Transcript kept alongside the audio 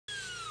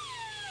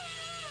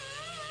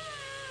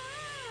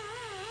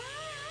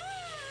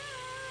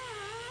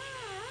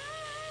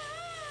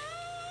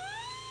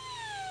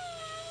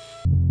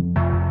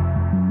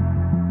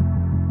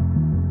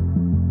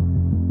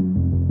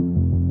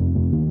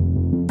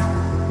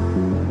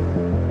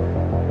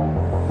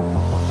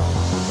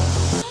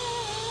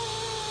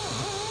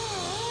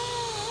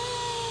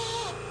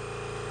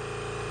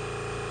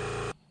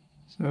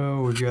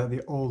So we've got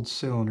the old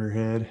cylinder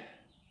head.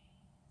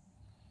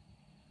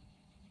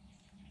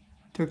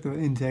 Took the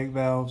intake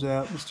valves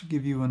out just to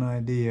give you an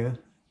idea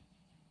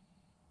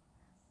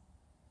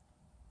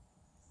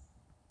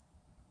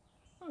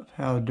of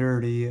how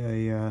dirty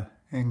a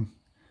and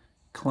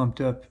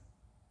clumped up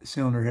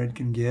cylinder head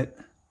can get.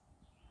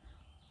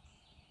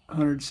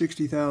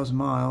 160,000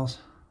 miles.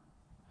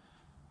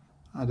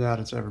 I doubt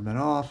it's ever been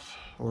off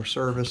or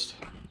serviced.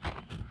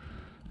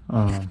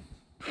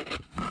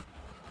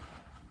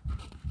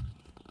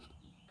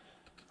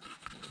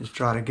 Just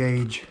try to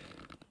gauge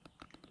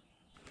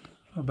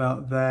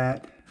about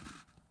that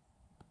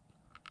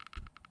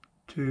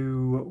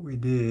to what we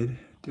did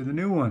to the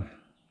new one.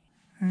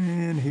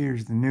 And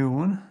here's the new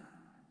one.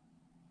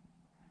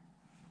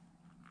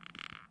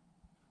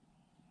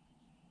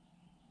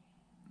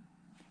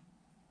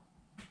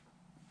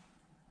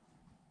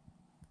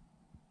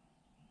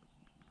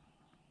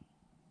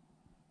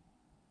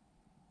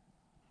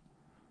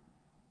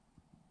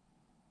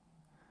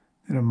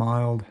 And a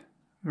mild,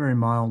 very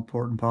mild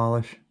port and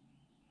polish.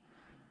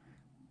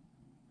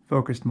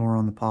 Focused more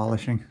on the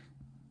polishing.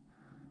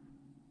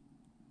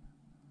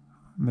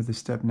 I'm at the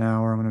step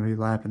now where I'm going to be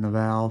lapping the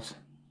valves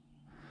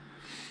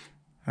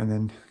and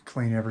then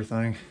clean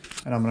everything.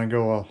 And I'm going to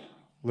go a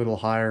little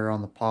higher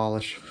on the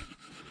polish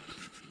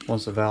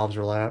once the valves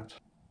are lapped.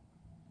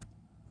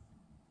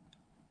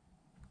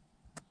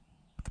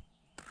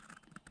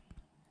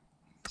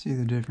 See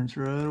the difference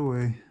right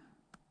away.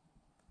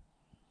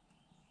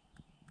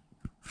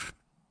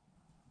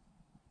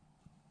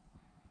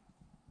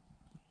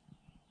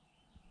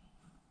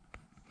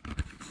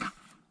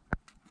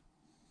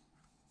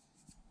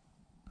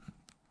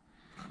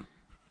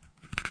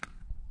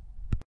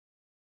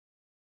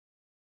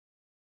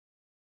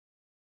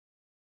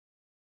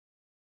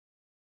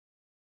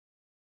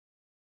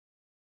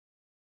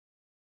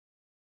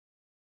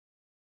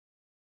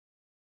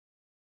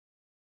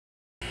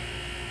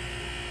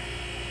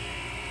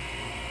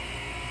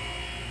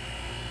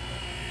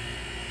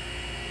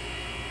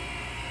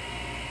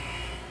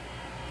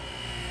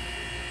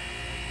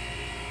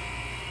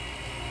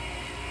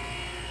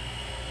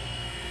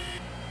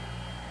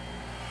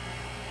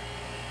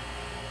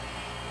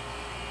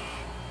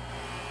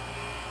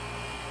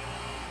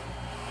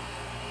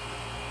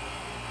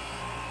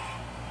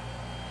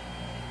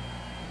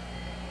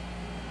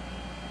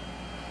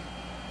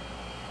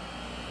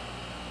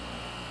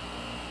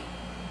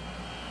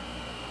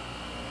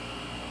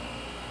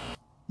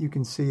 You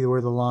can see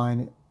where the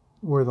line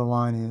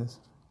is,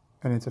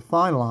 and it's a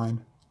fine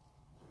line,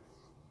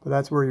 but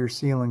that's where your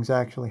sealing's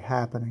actually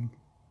happening,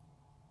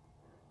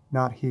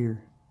 not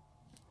here,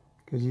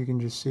 because you can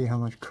just see how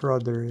much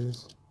crud there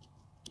is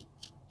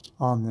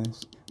on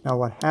this. Now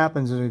what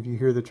happens is, if you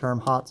hear the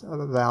term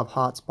valve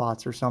hot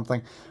spots or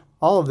something,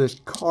 all of this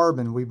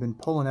carbon we've been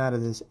pulling out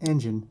of this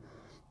engine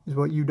is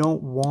what you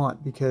don't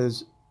want,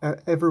 because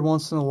every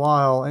once in a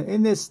while,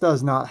 and this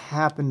does not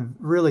happen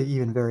really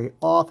even very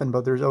often,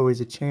 but there's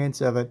always a chance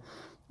of it,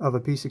 of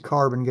a piece of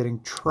carbon getting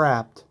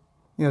trapped.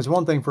 You know, it's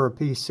one thing for a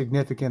piece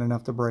significant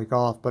enough to break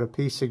off, but a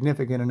piece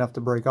significant enough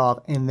to break off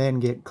and then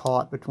get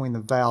caught between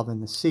the valve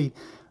and the seat,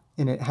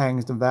 and it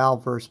hangs the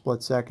valve for a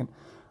split second.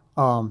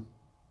 You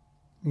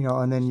know,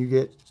 and then you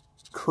get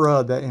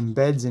crud that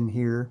embeds in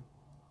here,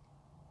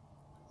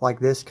 like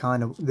this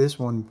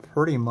one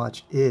pretty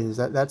much is.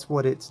 That's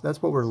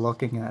what we're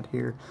looking at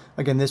here.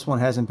 Again, this one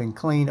hasn't been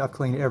cleaned. I've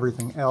cleaned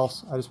everything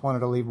else. I just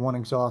wanted to leave one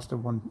exhaust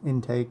and one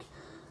intake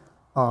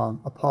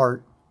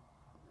apart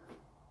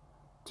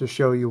to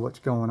show you what's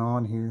going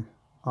on here.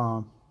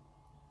 But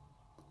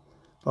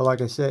like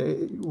I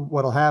said,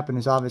 what'll happen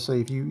is, obviously,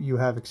 if you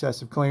have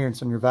excessive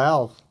clearance on your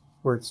valve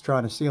where it's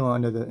trying to seal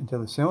into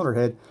the cylinder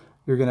head,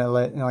 you're going to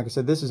let, and like I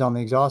said, this is on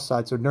the exhaust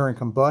side, so during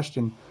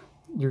combustion,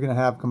 you're going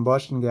to have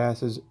combustion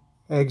gases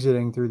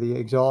exiting through the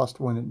exhaust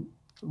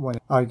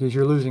because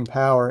you're losing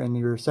power and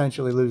you're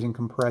essentially losing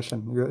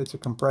compression. It's a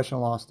compression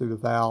loss through the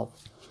valve.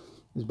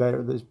 Is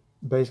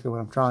basically what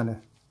I'm trying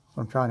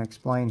to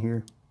explain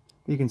here.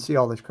 You can see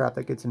all this crap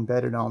that gets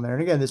embedded on there.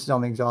 And again, this is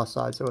on the exhaust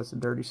side, so it's the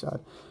dirty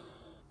side.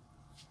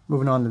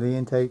 Moving on to the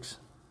intakes.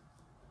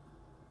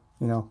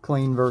 You know,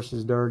 clean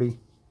versus dirty.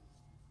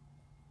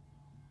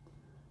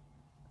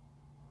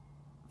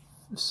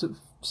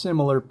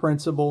 Similar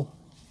principle.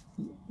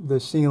 The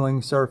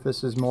sealing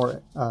surface is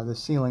more, the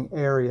sealing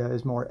area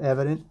is more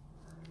evident.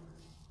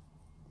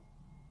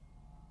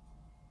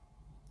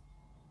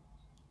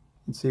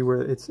 You can see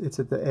where it's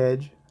at the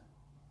edge,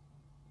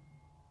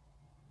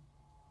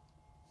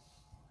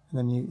 and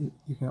then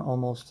you can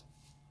almost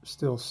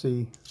still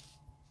see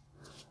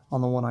on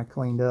the one I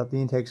cleaned up.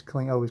 The intakes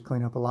always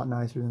clean up a lot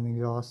nicer than the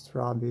exhausts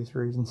for obvious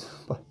reasons,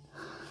 but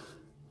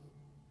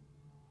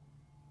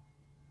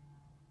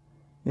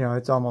you know,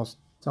 it's almost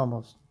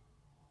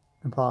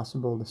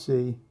impossible to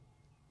see.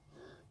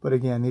 But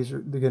again,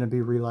 they're going to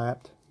be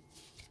relapped.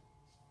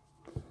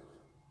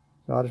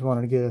 So I just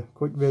wanted to get a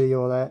quick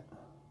video of that.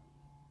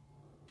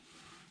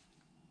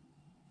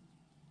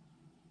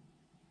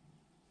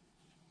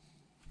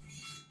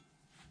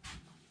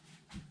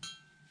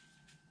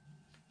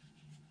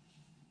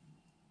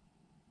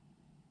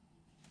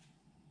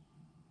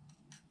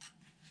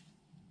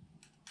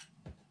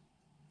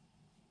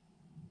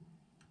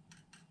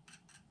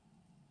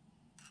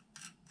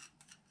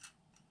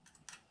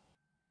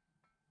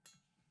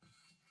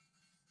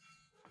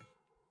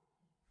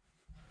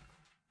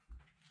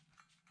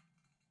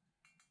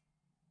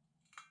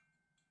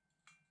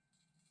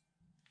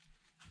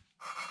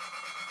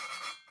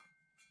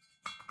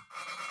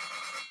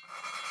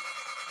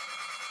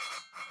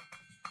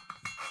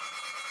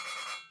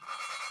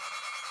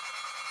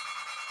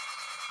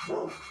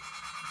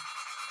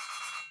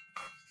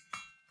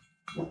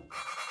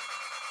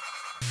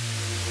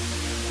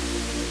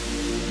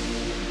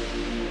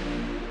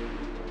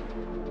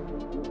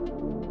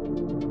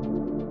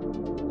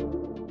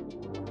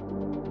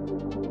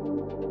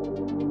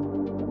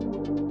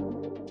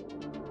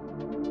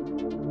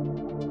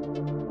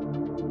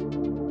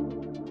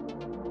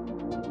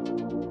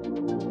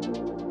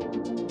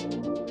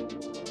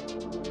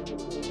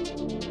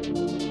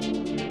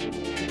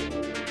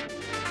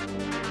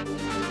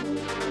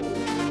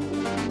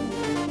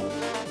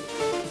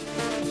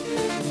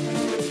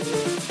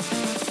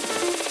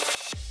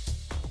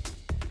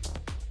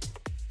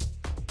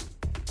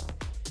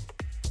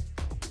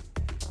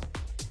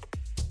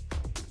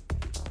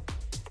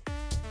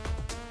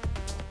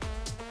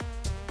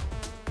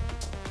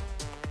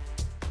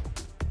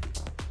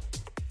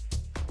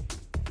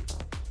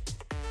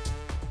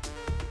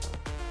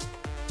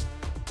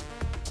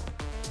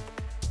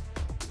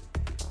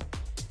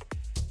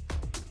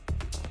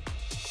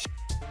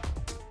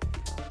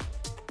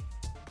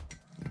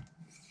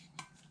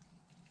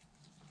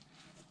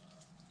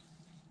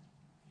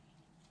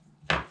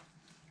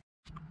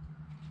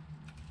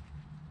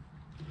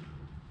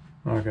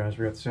 Alright guys,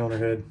 we got the cylinder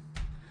head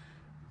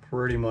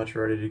pretty much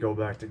ready to go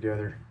back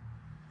together.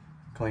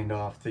 Cleaned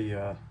off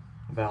the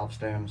valve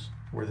stems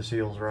where the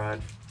seals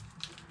ride.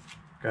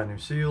 Got new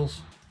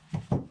seals.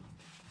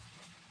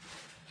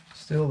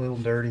 Still a little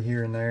dirty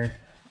here and there.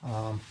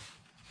 Not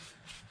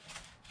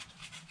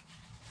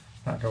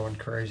going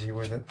crazy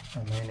with it.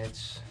 I mean,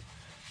 it's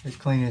as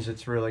clean as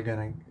it's really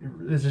gonna,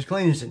 it's as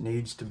clean as it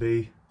needs to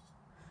be.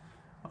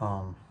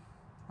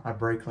 I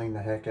brake cleaned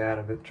the heck out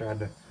of it, tried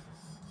to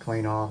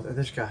clean off.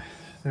 This guy,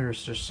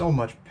 there's just so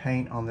much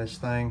paint on this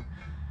thing.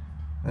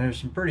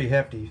 There's some pretty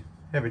heavy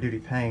duty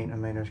paint. I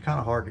mean, it's kind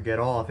of hard to get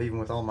off even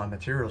with all my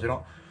materials.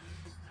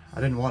 I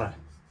didn't want to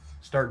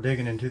start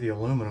digging into the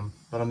aluminum,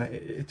 but I mean,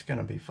 it's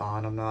gonna be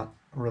fine. I'm not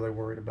really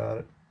worried about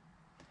it.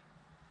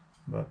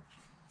 But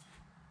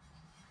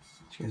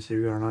as you can see,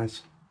 we got a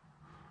nice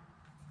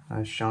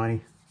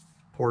shiny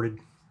ported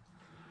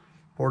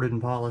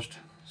and polished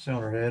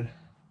cylinder head.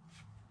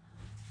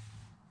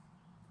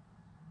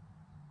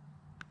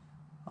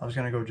 I was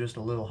gonna go just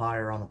a little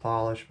higher on the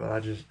polish, but I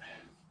just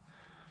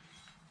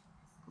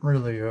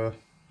really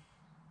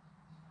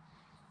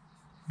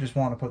just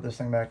want to put this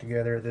thing back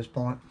together at this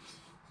point.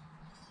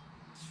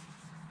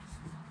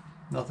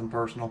 Nothing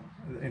personal,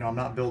 you know. I'm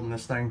not building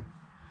this thing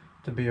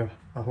to be a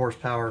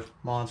horsepower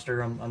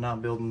monster. I'm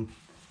not building.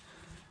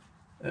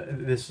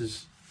 This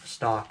is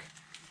stock.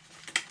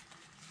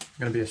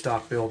 Gonna be a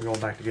stock build going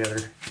back together.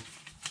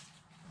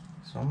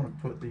 So I'm gonna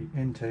put the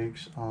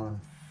intakes on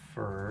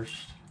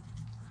first.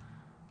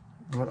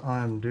 What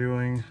I'm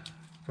doing,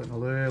 putting a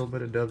little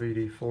bit of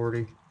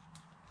WD-40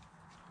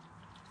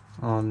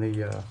 on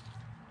the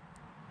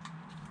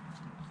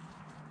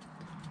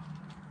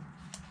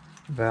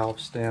valve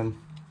stem,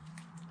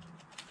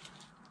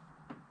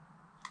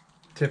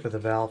 tip of the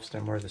valve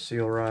stem where the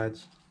seal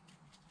rides.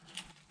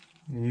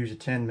 You can use a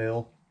 10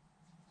 mil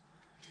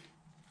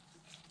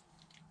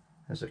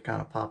as it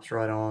kind of pops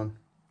right on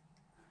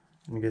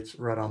and gets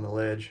right on the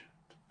ledge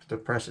to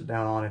press it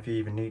down on if you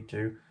even need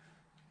to,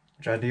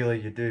 which ideally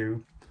you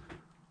do.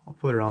 I'll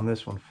put it on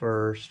this one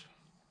first.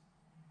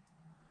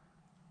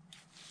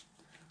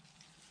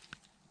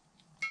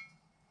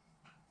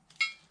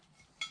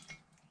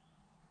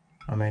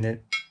 I mean,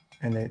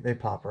 they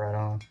pop right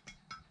on.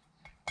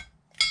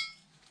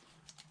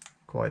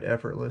 Quite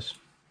effortless,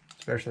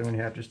 especially when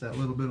you have just that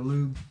little bit of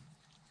lube.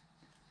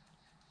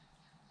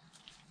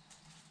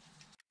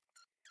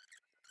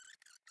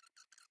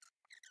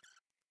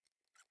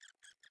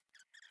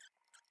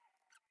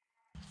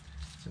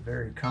 It's a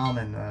very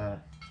common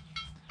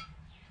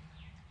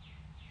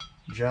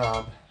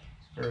job,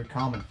 very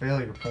common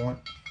failure point.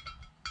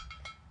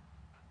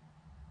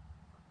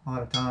 A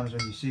lot of times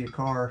when you see a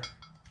car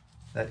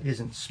that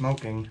isn't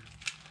smoking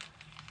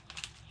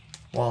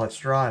while it's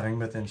driving,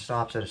 but then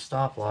stops at a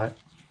stoplight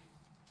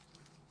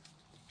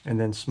and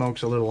then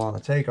smokes a little on the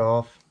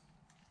takeoff,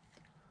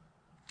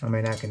 I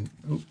mean, that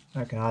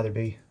can either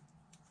be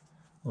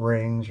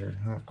rings or,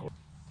 of course,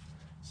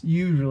 it's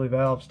usually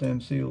valve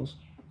stem seals.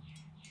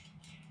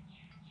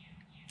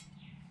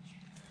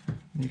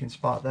 You can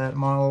spot that a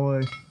mile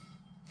away,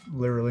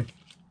 literally.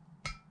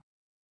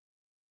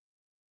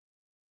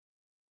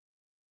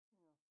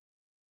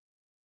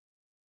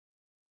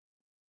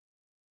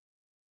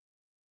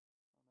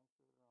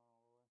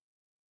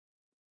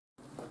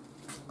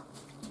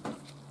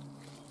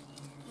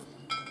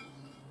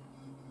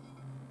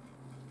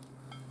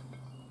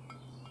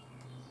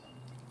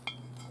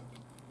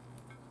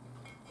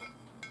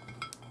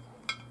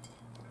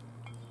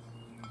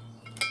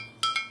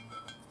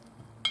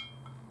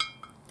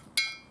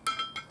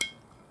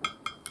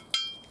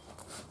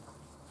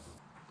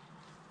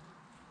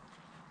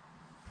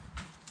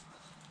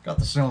 Got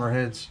the cylinder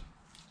heads.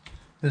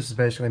 This is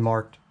basically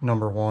marked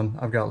number 1.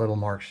 I've got little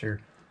marks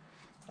here.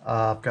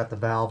 I've got the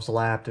valves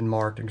lapped and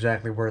marked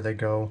exactly where they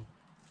go.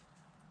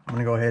 I'm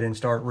going to go ahead and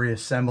start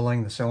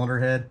reassembling the cylinder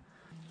head.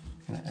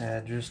 gonna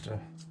add just a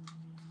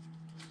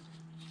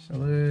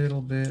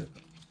little bit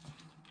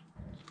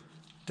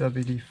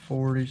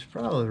WD-40. Should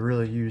probably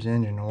really use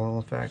engine oil.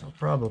 In fact, I'll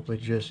probably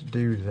just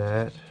do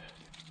that.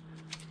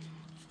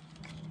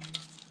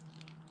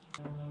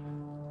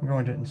 I'm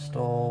going to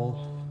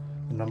install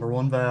the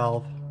 #1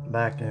 valve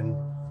back in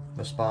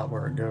the spot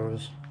where it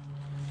goes,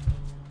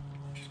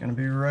 which is going to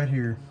be right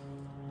here.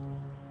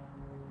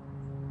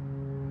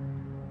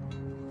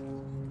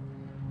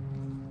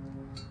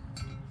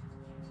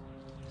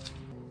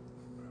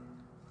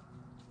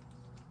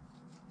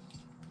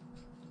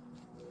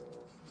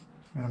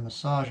 I'm going to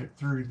massage it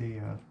through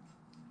the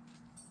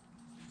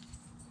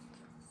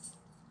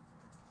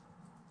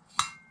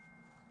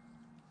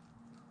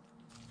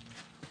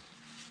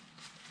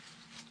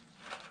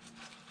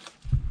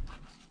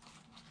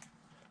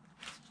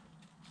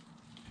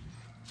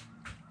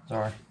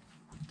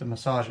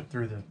massage it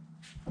through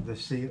the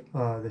seal.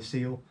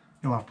 You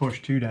don't want to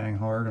push too dang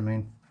hard. I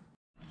mean,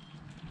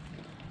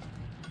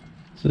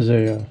 this is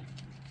a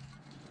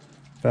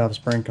valve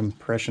spring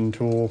compression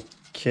tool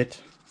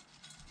kit.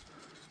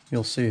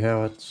 You'll see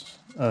how it's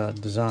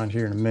designed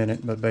here in a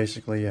minute, but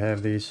basically you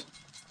have these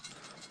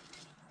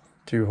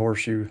 2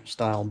 horseshoe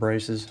style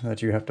braces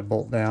that you have to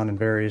bolt down in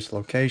various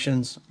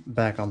locations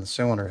back on the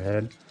cylinder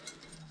head.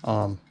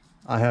 I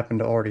happen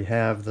to already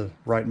have the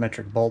right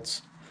metric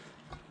bolts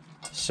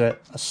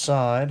set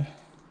aside.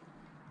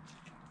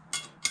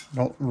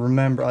 I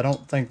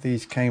don't think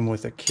these came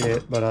with a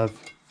kit, but I've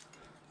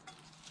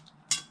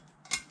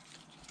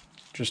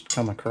just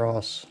come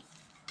across,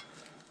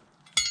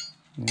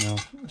 you know,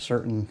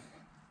 certain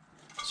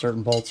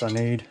bolts I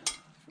need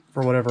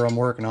for whatever I'm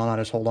working on. I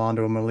just hold on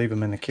to them and leave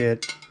them in the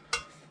kit.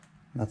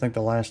 I think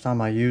the last time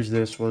I used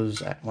this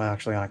was, well,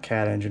 actually on a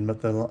cat engine,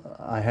 but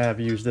I have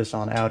used this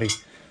on Audi,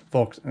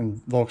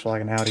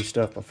 Volkswagen Audi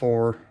stuff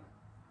before.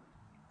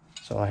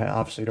 So I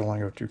obviously don't want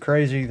to go too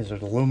crazy. This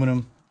is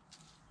aluminum.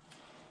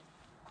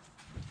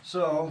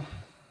 So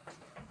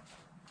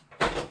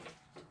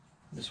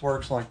this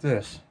works like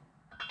this.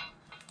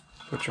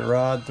 Put your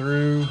rod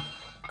through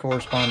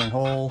corresponding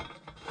hole,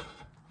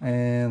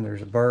 and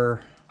there's a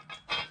burr.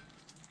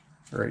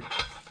 Great.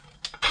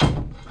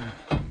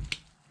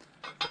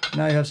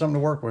 Now you have something to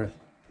work with.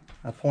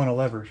 A point of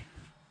leverage.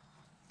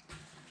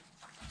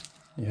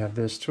 You have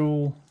this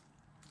tool,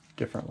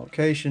 different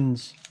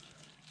locations.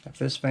 Got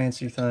this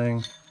fancy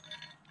thing.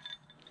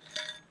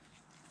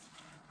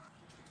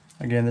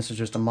 Again, this is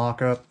just a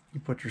mock-up. You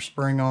put your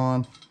spring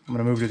on. I'm going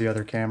to move to the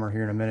other camera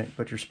here in a minute.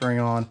 Put your spring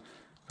on,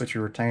 put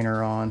your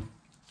retainer on,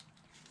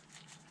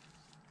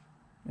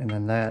 and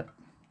then that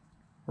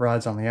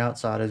rides on the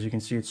outside. As you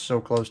can see, it's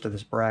so close to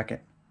this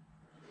bracket,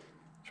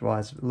 which is why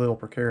it's a little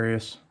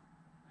precarious.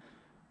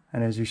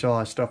 And as you saw,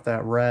 I stuffed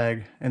that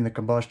rag in the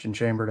combustion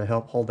chamber to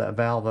help hold that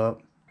valve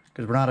up,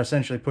 because we're not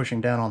essentially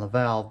pushing down on the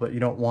valve, but you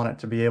don't want it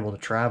to be able to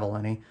travel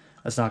any.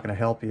 That's not going to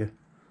help you.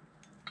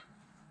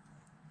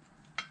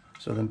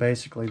 So then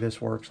basically this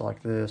works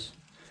like this.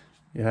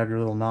 You have your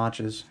little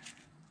notches.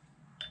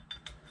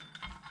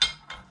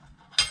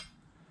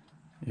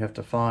 You have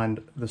to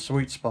find the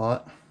sweet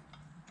spot.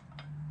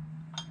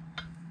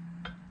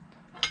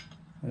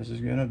 This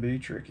is going to be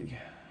tricky.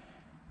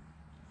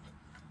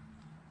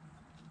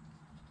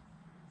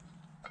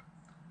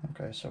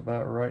 Okay, so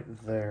about right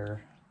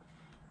there.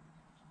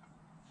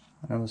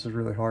 I know this is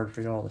really hard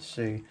for y'all to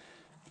see,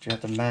 but you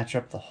have to match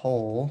up the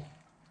hole.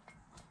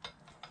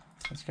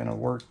 It's going to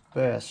work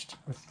best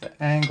with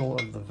the angle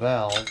of the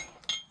valve,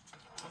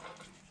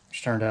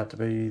 which turned out to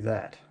be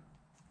that.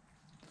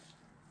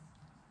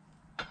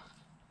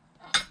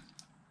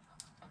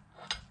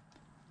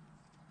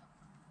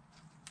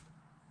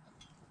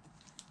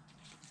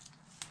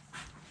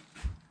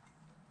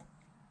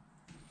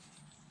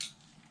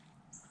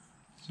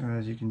 So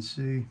as you can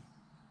see,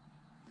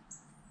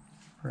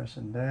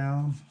 pressing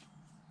down.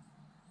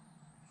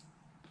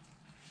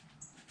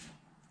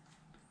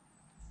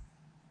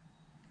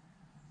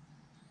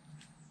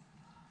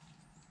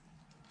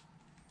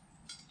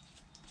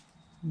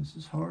 This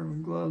is hard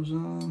with gloves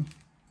on.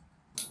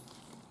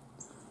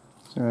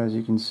 So as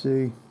you can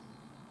see,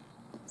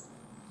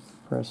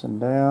 pressing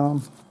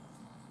down.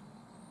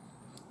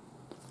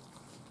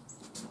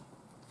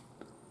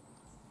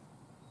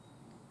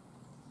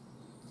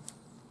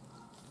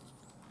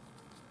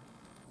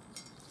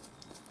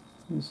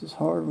 This is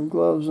hard with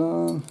gloves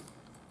on.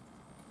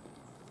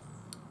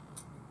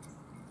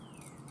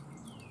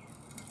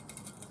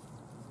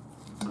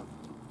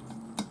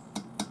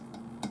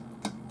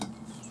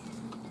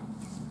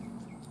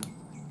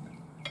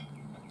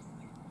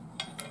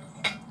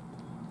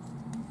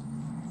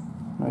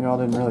 Now y'all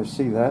didn't really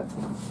see that.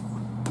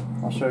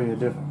 I'll show you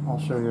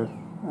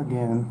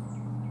again.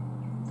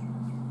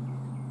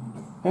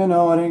 And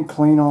no, I didn't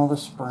clean all the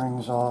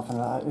springs off,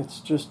 and it's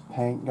just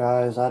paint,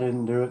 guys. I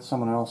didn't do it,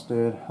 someone else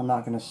did. I'm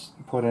not going to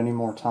put any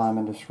more time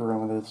into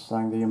screwing with this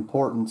thing. The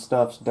important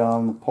stuff's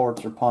done. The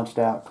ports are punched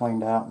out,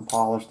 cleaned out, and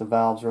polished. The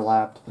valves are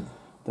lapped.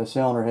 The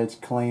cylinder head's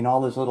clean.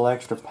 All this little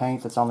extra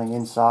paint that's on the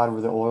inside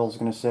where the oil's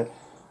going to sit,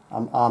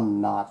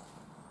 I'm not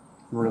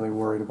really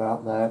worried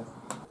about that.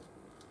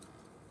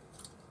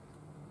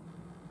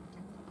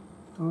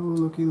 Oh,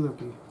 looky,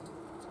 looky.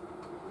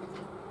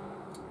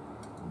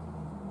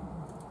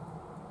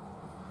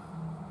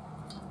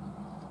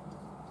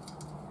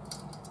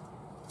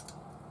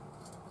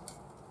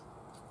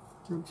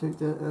 Take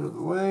that out of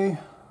the way.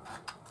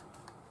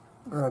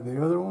 Grab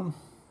the other one.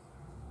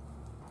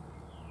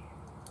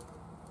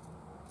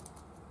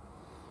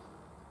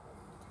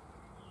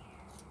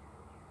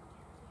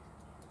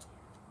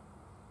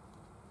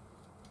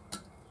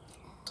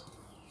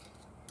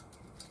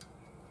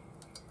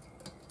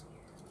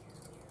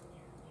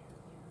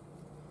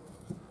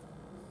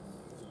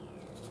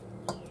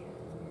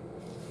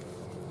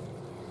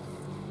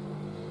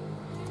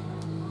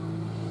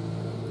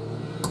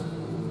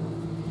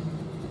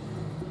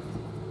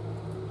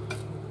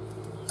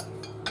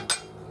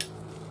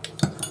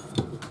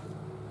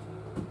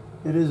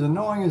 It is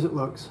annoying as it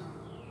looks.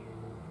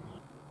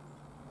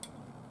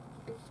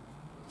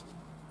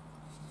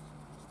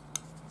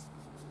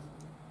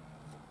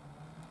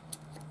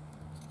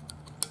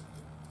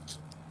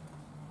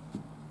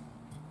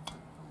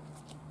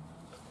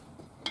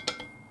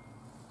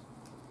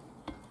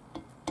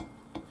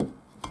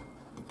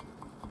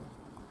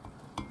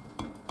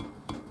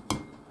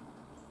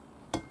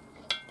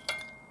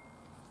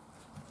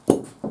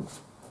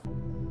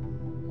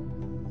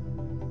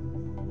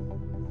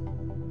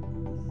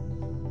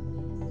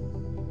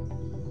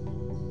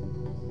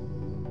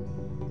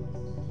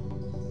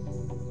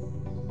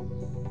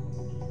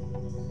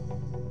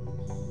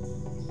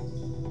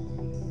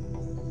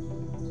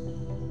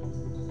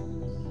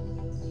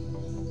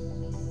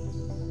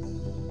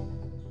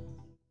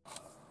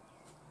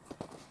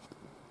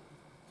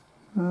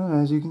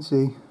 As you can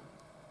see,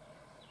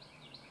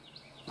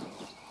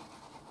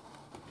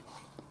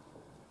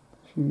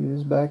 she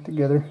is back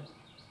together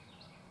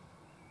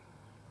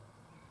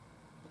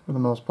for the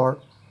most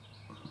part.